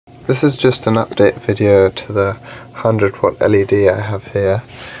This is just an update video to the 100-watt LED I have here.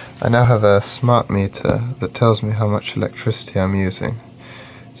 I now have a smart meter that tells me how much electricity I'm using.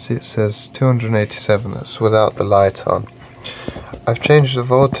 See, it says 287, that's without the light on. I've changed the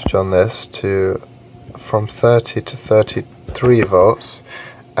voltage on this from 30 to 33 volts,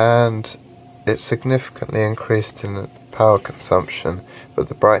 and it's significantly increased in power consumption, but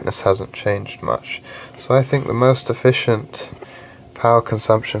the brightness hasn't changed much. So I think the most efficient power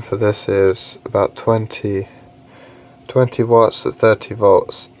consumption for this is about 20 watts at 30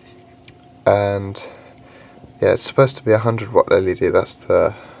 volts. And yeah, it's supposed to be a 100-watt LED, that's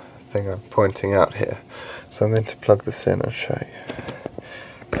the thing I'm pointing out here. So I'm going to plug this in and show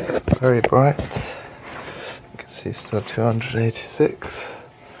you. Very bright. You can see still 286.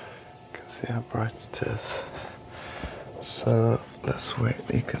 You can see how bright it is. So let's wait,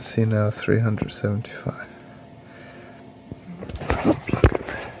 you can see now 375.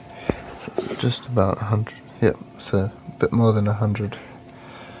 So it's just about 100, yep, so a bit more than 100.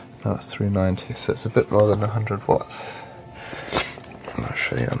 Now it's 390, so it's a bit more than 100 watts. And I'll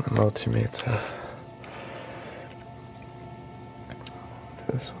show you on the multimeter.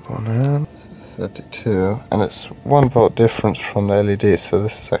 This one in 32, and it's 1 volt difference from the LED, so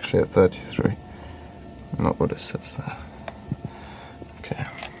this is actually at 33. Not what it says there. Okay.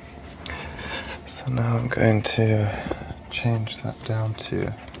 So now I'm going to change that down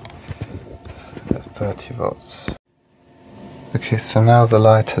to 30 volts. Okay, so now the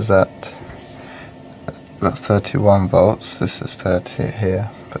light is at about 31 volts. This is 30 here,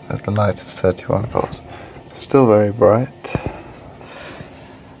 but the light is 31 volts. Still very bright.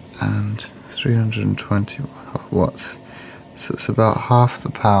 And 320 watts. So it's about half the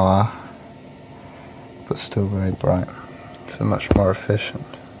power, but still very bright. So much more efficient.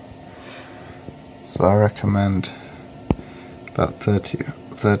 So I recommend about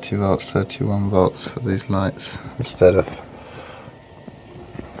 30 volts, 31 volts for these lights instead of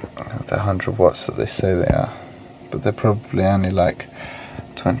the 100 watts that they say they are. But they're probably only like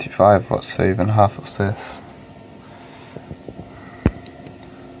 25 watts, so even half of this.